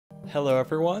Hello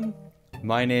everyone,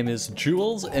 my name is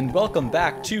Jules and welcome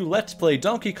back to Let's Play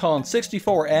Donkey Kong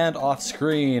 64 and Off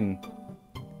Screen.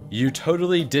 You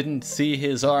totally didn't see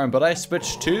his arm, but I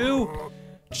switched to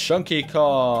Chunky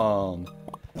Kong.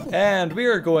 And we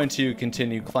are going to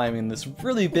continue climbing this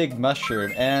really big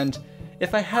mushroom, and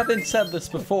if I haven't said this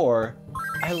before,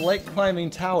 I like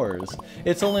climbing towers.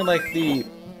 It's only like the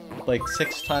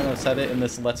sixth time I've said it in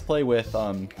this Let's Play with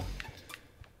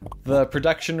the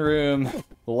production room,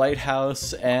 the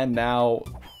lighthouse, and now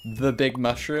the big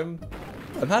mushroom.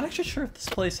 I'm not actually sure if this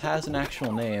place has an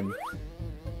actual name.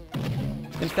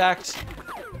 In fact,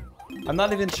 I'm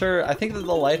not even sure. I think that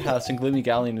the lighthouse in Gloomy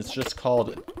Galleon is just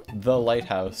called the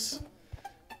lighthouse.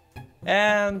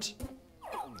 And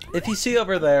if you see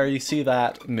over there, you see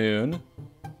that moon.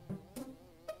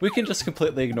 We can just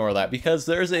completely ignore that because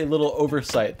there's a little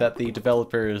oversight that the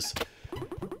developers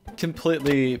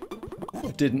completely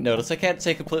didn't notice. I can't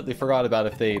say completely forgot about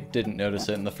if they didn't notice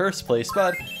it in the first place,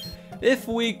 but if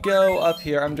we go up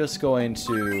here, I'm just going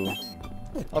to...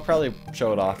 I'll probably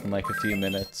show it off in like a few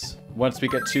minutes once we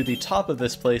get to the top of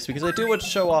this place, because I do want to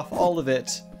show off all of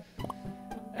it.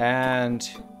 And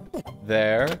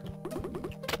there.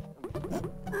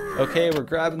 Okay, we're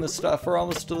grabbing the stuff. We're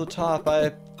almost to the top.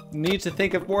 I need to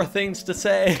think of more things to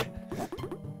say.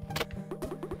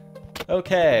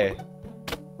 Okay.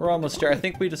 We're almost there. I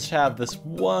think we just have this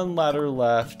one ladder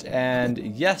left, and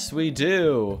yes, we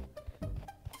do.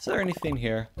 Is there anything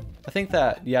here? I think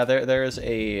that, yeah, there is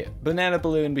a banana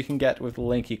balloon we can get with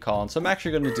Lanky Kong, so I'm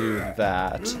actually going to do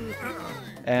that.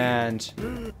 And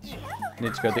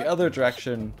need to go the other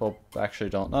direction. Well, actually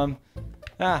don't. I'm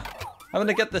going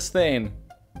to get this thing.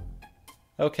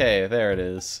 Okay, there it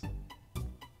is.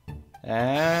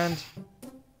 And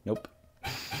nope.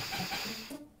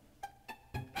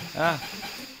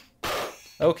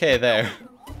 Okay, there.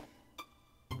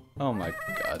 Oh my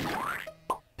god.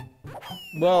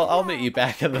 Well, I'll meet you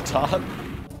back at the top.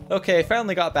 Okay,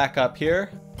 finally got back up here.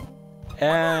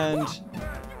 And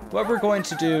what we're going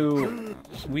to do,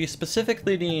 we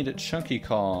specifically need Chunky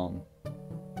Kong.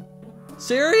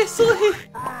 Seriously?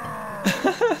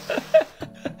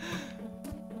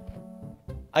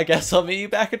 I guess I'll meet you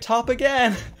back at top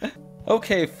again.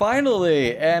 Okay,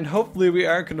 finally, and hopefully we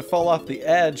aren't going to fall off the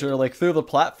edge or like through the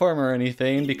platform or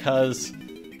anything, because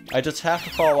I just have to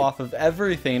fall off of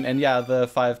everything. And yeah, the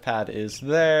 5 pad is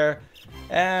there,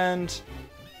 and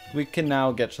we can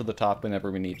now get to the top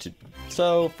whenever we need to.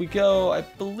 So if we go, I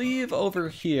believe over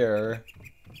here,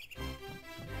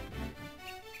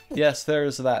 yes,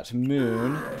 there's that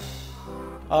moon.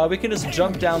 We can just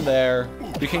jump down there,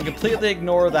 we can completely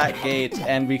ignore that gate,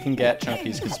 and we can get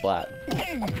Chunky's Splat.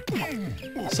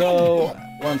 So,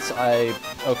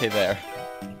 okay, there.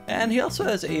 And he also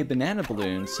has a banana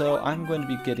balloon, so I'm going to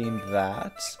be getting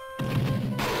that.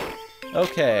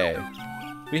 Okay,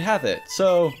 we have it.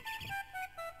 So,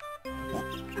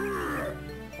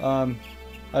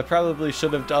 I probably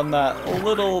should have done that a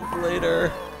little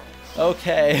later.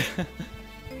 Okay.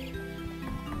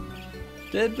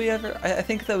 Did we ever? I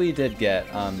think that we did get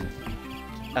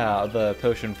the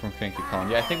potion from Chunky Kong.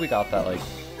 Yeah, I think we got that like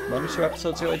 1 or 2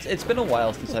 episodes ago. It's been a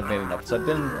while since I've made an episode. I've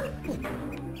been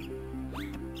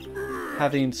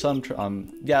having some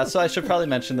yeah, so I should probably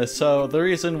mention this. So the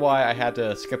reason why I had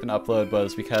to skip an upload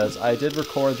was because I did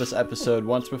record this episode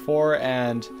once before,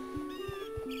 and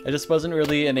I just wasn't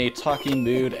really in a talking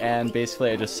mood, and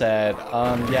basically I just said,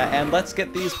 yeah, and let's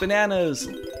get these bananas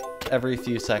every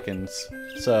few seconds.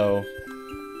 So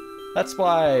that's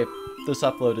why this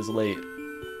upload is late.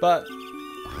 But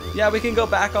yeah, we can go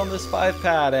back on this 5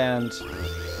 pad, and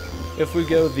if we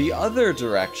go the other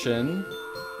direction,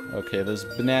 okay, there's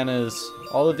bananas.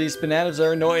 All of these bananas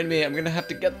are annoying me. I'm gonna have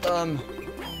to get them.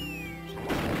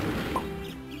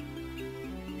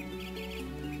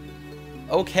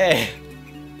 Okay.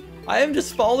 I am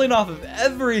just falling off of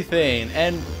everything,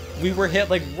 and we were hit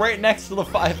like right next to the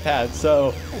 5 pad,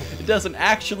 so it doesn't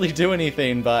actually do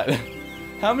anything, but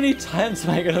how many times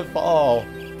am I gonna fall?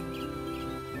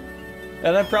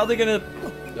 And I'm probably gonna...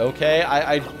 Okay,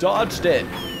 I dodged it.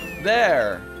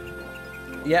 There.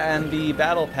 Yeah, and the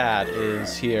battle pad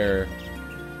is here.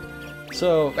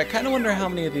 So I kind of wonder how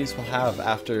many of these we'll have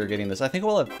after getting this. I think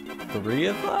we'll have 3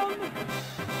 of them?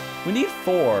 We need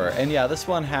 4, and yeah, this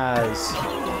one has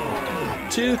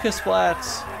 2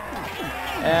 Kasplats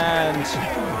and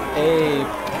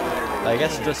I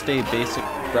guess just a basic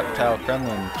reptile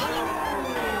Kremlin.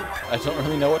 I don't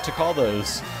really know what to call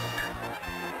those.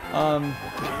 I'm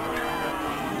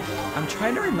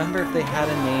trying to remember if they had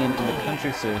a name in the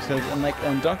Country series, because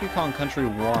in Donkey Kong Country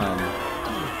 1,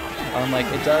 like,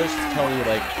 it does tell you,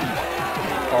 like,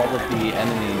 all of the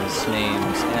enemies'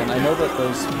 names, and I know that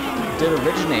those did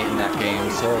originate in that game,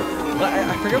 so... But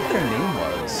I forget what their name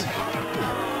was.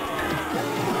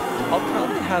 I'll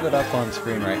probably have it up on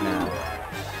screen right now.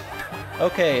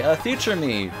 Okay, feature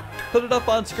me! Put it up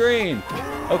on screen!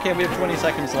 Okay, we have 20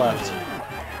 seconds left.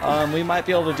 We might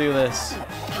be able to do this.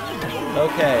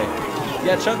 Okay.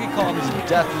 Yeah, Chunky Kong is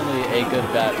definitely a good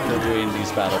bet for doing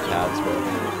these battle paths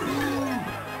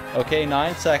with. Okay,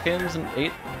 9 seconds, and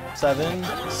 8, 7,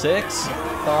 6,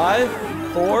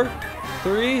 5, 4,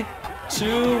 3,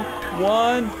 2,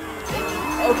 1.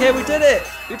 Okay, we did it!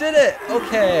 We did it!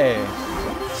 Okay.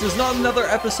 This is not another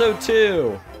episode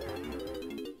 2.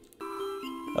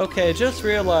 Okay, just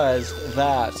realized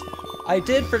that I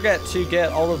did forget to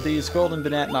get all of these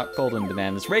not golden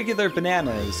bananas, regular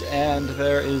bananas, and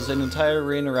there is an entire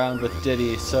arena around with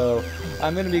Diddy, so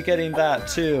I'm gonna be getting that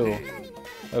too.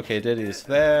 Okay, Diddy's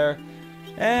there,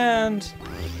 and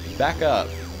back up.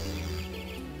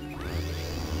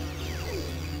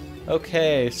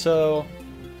 Okay, so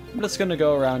I'm just gonna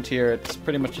go around here. It's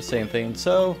pretty much the same thing.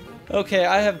 So, okay,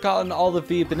 I have gotten all of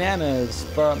the bananas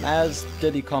from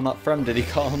Diddy Kong, not from Diddy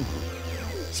Kong.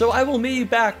 So I will meet you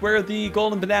back where the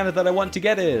golden banana that I want to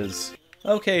get is.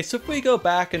 Okay, so if we go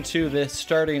back into this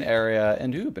starting area,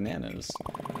 and ooh, bananas.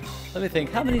 Let me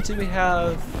think, how many do we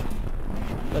have?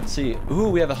 Let's see, ooh,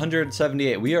 we have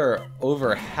 178. We are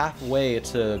over halfway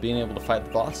to being able to fight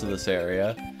the boss of this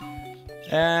area.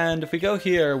 And if we go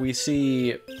here, we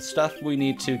see stuff we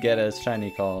need to get as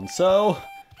shiny Kong. So,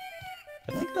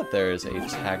 I think that there is a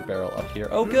tag barrel up here.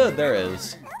 Oh good, there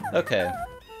is. Okay.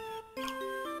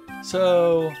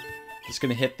 So, just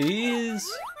gonna hit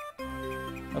these.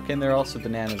 Okay, and there are also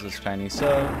bananas as tiny, so...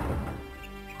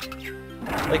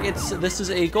 Like, this is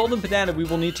a golden banana we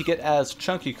will need to get as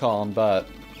Chunky Kong, but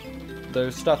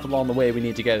there's stuff along the way we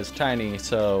need to get as tiny,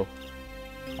 so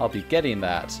I'll be getting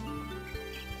that.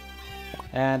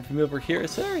 And from over here,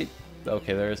 is there a...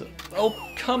 Okay, there is a... Oh,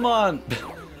 come on!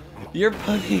 You're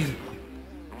putting...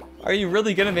 Are you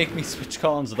really gonna make me switch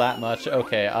columns that much?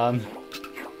 Okay,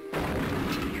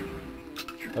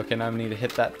 Okay, now I need to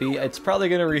hit that B. It's probably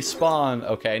gonna respawn.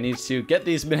 Okay, I need to get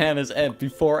these bananas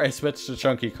before I switch to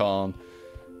Chunky Kong.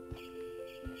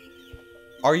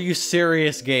 Are you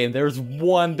serious, game? There's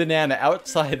one banana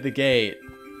outside the gate.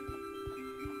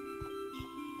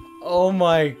 Oh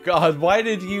my god, why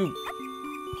is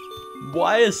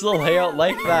the layout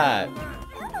like that?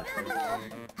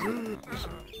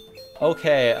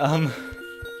 Okay,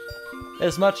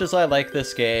 as much as I like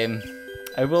this game,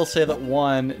 I will say that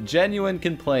one genuine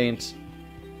complaint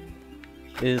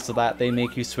is that they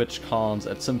make you switch Kongs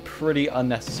at some pretty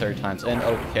unnecessary times. And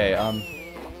okay,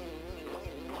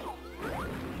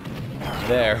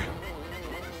 there.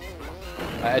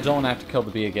 I don't have to kill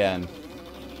the bee again.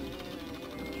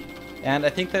 And I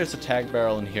think there's a tag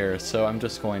barrel in here, so I'm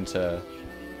just going to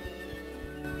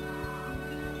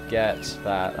get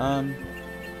that.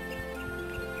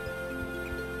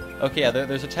 Okay, yeah,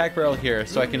 there's a tag barrel here,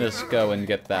 so I can just go and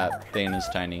get that thing as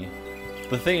tiny.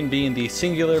 The thing being the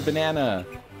singular banana.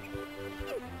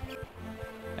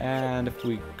 And if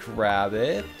we grab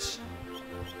it...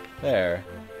 There.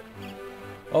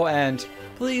 Oh, and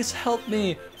please help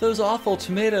me! Those awful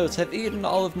tomatoes have eaten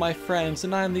all of my friends,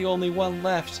 and I'm the only one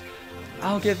left.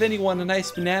 I'll give anyone a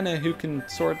nice banana who can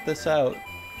sort this out.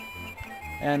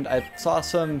 And I saw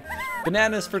some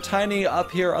bananas for Tiny up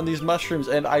here on these mushrooms,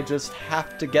 and I just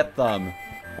have to get them.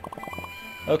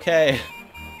 Okay,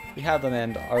 we have them,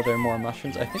 and are there more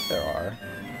mushrooms? I think there are.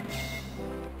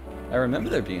 I remember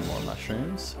there being more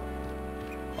mushrooms.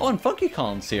 Oh, and Funky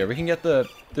Kong's here. We can get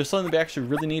there's something we actually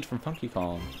really need from Funky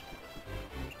Kong.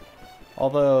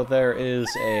 Although there is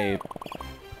a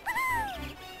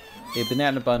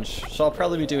banana bunch, so I'll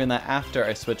probably be doing that after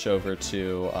I switch over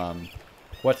to,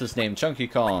 what's his name? Chunky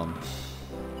Kong.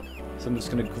 So I'm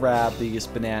just gonna grab these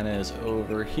bananas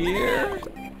over here.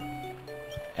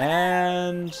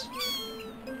 And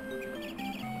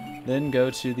then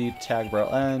go to the tag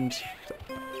barrel and...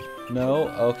 No?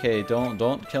 Okay,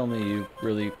 don't kill me, you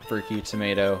really freaky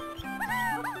tomato.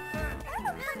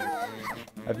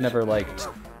 I've never liked...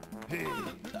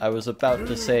 I was about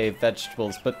to say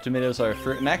vegetables, but tomatoes are a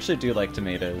fruit, and I actually do like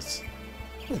tomatoes.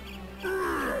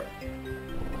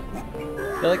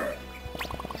 Like,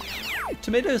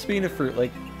 tomatoes being a fruit,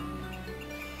 like,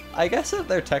 I guess that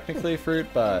they're technically a fruit,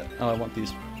 but, oh, I want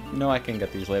these, no, I can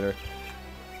get these later.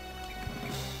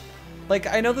 Like,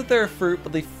 I know that they're a fruit,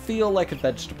 but they feel like a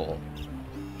vegetable.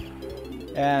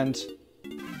 And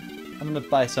I'm gonna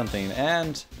buy something,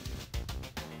 and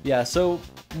yeah, so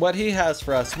what he has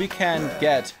for us, we can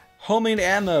get homing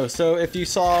ammo. So if you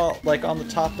saw, like, on the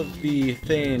top of the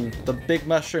thing, the big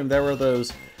mushroom, there were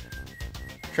those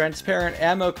transparent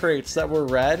ammo crates that were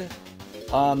red.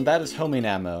 That is homing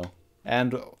ammo.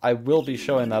 And I will be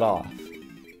showing that off.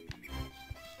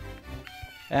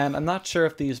 And I'm not sure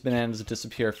if these bananas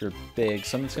disappear if you're big,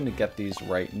 so I'm just going to get these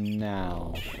right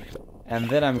now. And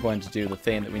then I'm going to do the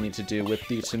thing that we need to do with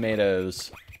the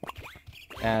tomatoes.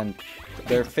 And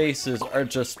their faces are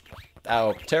just,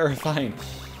 ow, terrifying.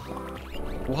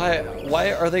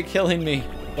 Why are they killing me?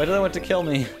 Why do they want to kill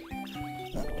me?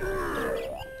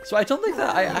 So I don't think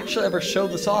that I actually ever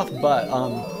showed this off, but,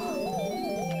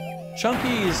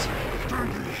 Chunky's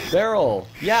barrel.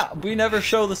 Yeah, we never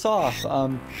show this off.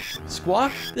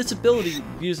 Squawk, this ability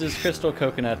uses crystal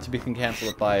coconut to be can cancel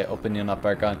it by opening up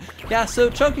our gun. Yeah, so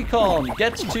Chunky Kong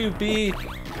gets to be,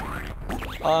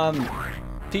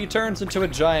 he turns into a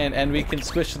giant and we can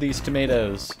squish these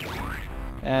tomatoes.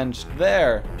 And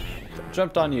there,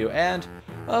 jumped on you, and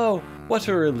oh, what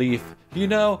a relief. You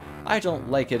know, I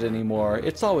don't like it anymore.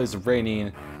 It's always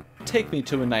raining. Take me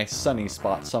to a nice sunny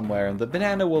spot somewhere and the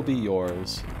banana will be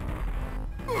yours.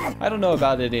 I don't know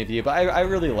about any of you, but I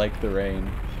really like the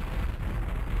rain.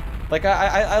 Like,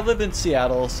 I live in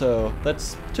Seattle, so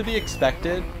that's to be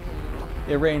expected.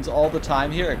 It rains all the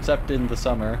time here, except in the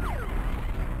summer.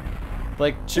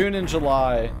 Like, June and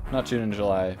July, not June and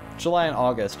July, July and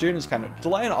August.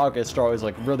 July and August are always,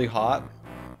 like, really hot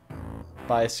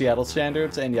by Seattle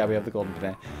standards, and yeah, we have the golden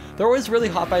banana. They're always really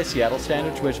hot by Seattle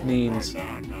standards, which means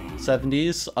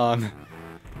 70s.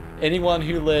 Anyone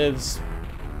who lives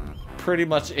pretty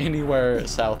much anywhere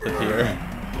south of here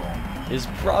is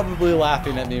probably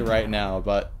laughing at me right now,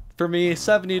 but for me,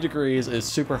 70 degrees is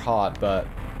super hot, but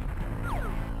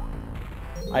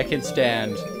I can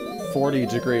stand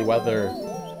 40-degree weather,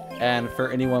 and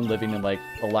for anyone living in, like,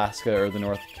 Alaska or the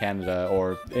North of Canada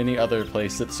or any other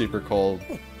place that's super cold,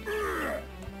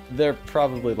 they're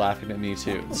probably laughing at me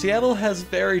too. Seattle has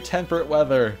very temperate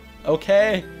weather,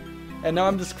 okay? And now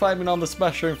I'm just climbing on this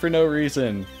mushroom for no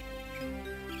reason.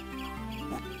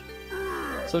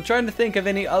 So I'm trying to think of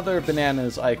any other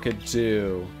bananas I could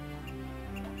do.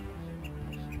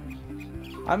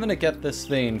 I'm gonna get this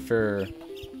thing for,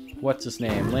 what's his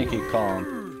name, Lanky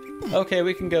Kong. Okay,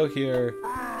 we can go here.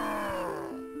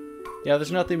 Yeah,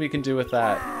 there's nothing we can do with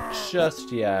that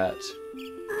just yet.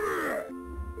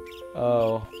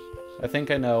 Oh, I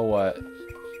think I know what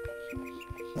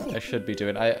I should be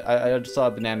doing. I just saw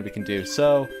a banana we can do.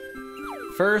 So,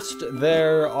 first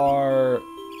there are,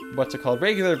 what's it called,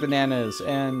 regular bananas,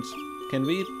 and can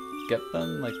we get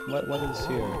them? Like, what is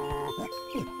here?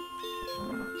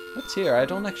 What's here? I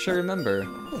don't actually remember.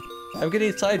 I'm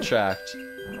getting sidetracked.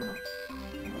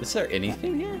 Is there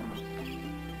anything here?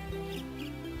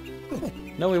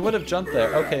 No, we would have jumped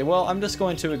there. Okay, well, I'm just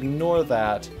going to ignore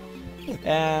that.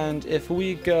 And if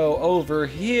we go over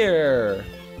here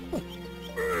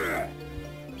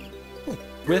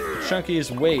with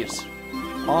Chunky's weight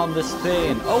on this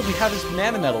thing. Oh, we have his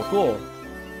banana medal. Cool.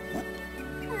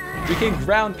 We can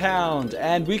ground pound,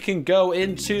 and we can go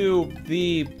into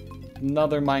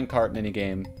another minecart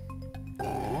minigame.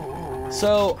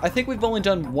 So, I think we've only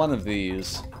done one of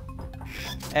these.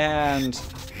 And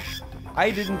I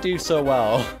didn't do so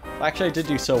well. Actually, I did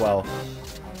do so well.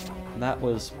 That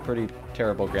was pretty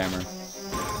terrible grammar.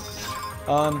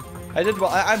 I did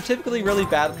well. I'm typically really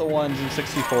bad at the ones in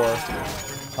 64.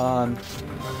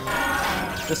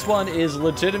 This one is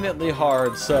legitimately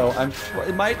hard, so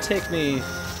it might take me,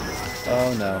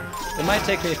 oh no. It might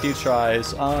take me a few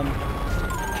tries.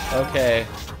 Okay.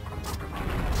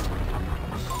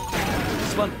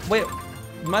 This one, wait,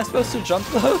 am I supposed to jump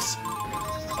those?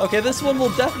 Okay, this one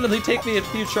will definitely take me a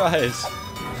few tries.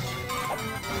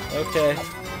 Okay.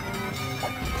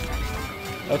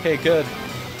 Okay, good.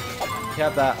 We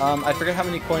have that. I forget how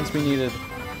many coins we needed.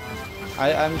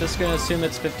 I'm just gonna assume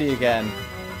it's 50 again.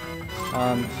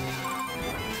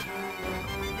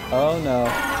 Oh no.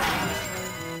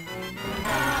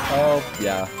 Oh,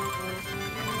 yeah.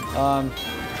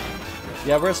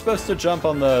 Yeah, we're supposed to jump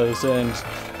on those, and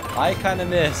I kinda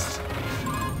missed.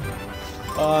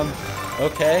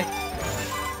 Okay.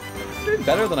 Doing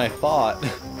better than I thought.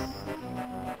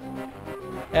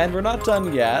 And we're not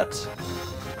done yet.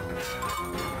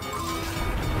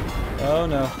 Oh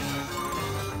no.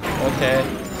 Okay.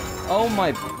 Oh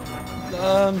my...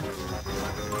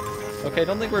 Okay, I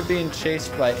don't think we're being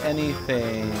chased by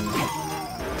anything.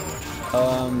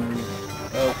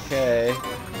 Okay.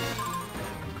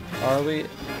 Are we?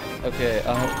 Okay,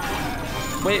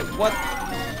 wait, what?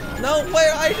 No,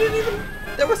 wait, I didn't even...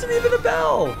 There wasn't even a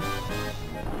bell!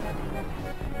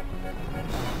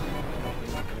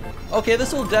 Okay,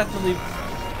 this will definitely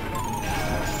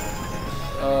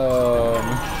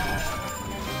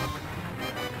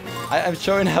I'm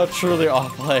showing how truly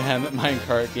awful I am at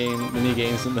minecart mini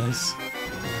games in this.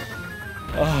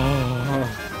 Oh.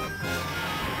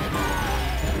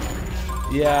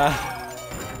 Yeah.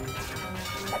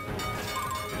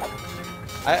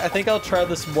 I think I'll try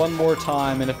this one more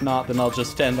time, and if not, then I'll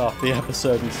just end off the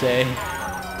episode and say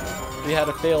we had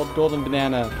a failed golden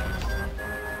banana.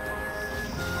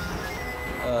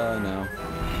 No.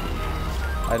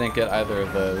 I didn't get either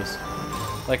of those.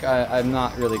 Like, I'm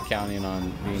not really counting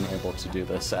on being able to do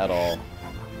this at all.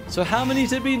 So how many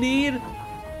did we need?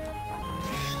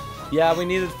 Yeah, we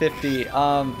needed 50.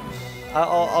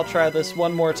 I'll try this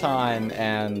one more time,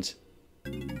 and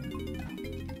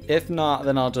if not,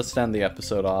 then I'll just end the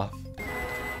episode off.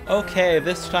 Okay,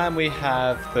 this time we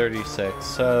have 36,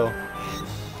 so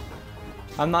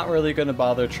I'm not really gonna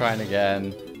bother trying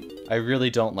again. I really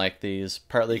don't like these,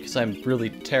 partly because I'm really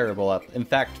terrible at, in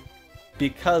fact,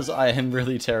 because I am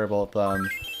really terrible at them.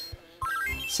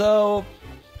 So,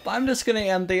 I'm just gonna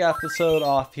end the episode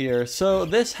off here. So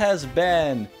this has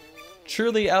been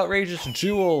Truly Outrageous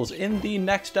Jewels. In the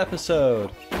next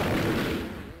episode,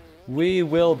 we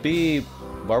will be...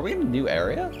 Are we in a new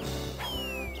area?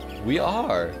 We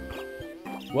are.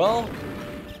 Well,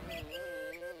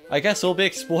 I guess we'll be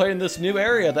exploring this new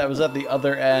area that was at the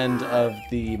other end of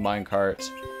the minecart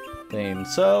thing.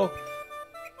 So,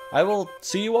 I will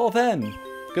see you all then.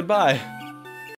 Goodbye.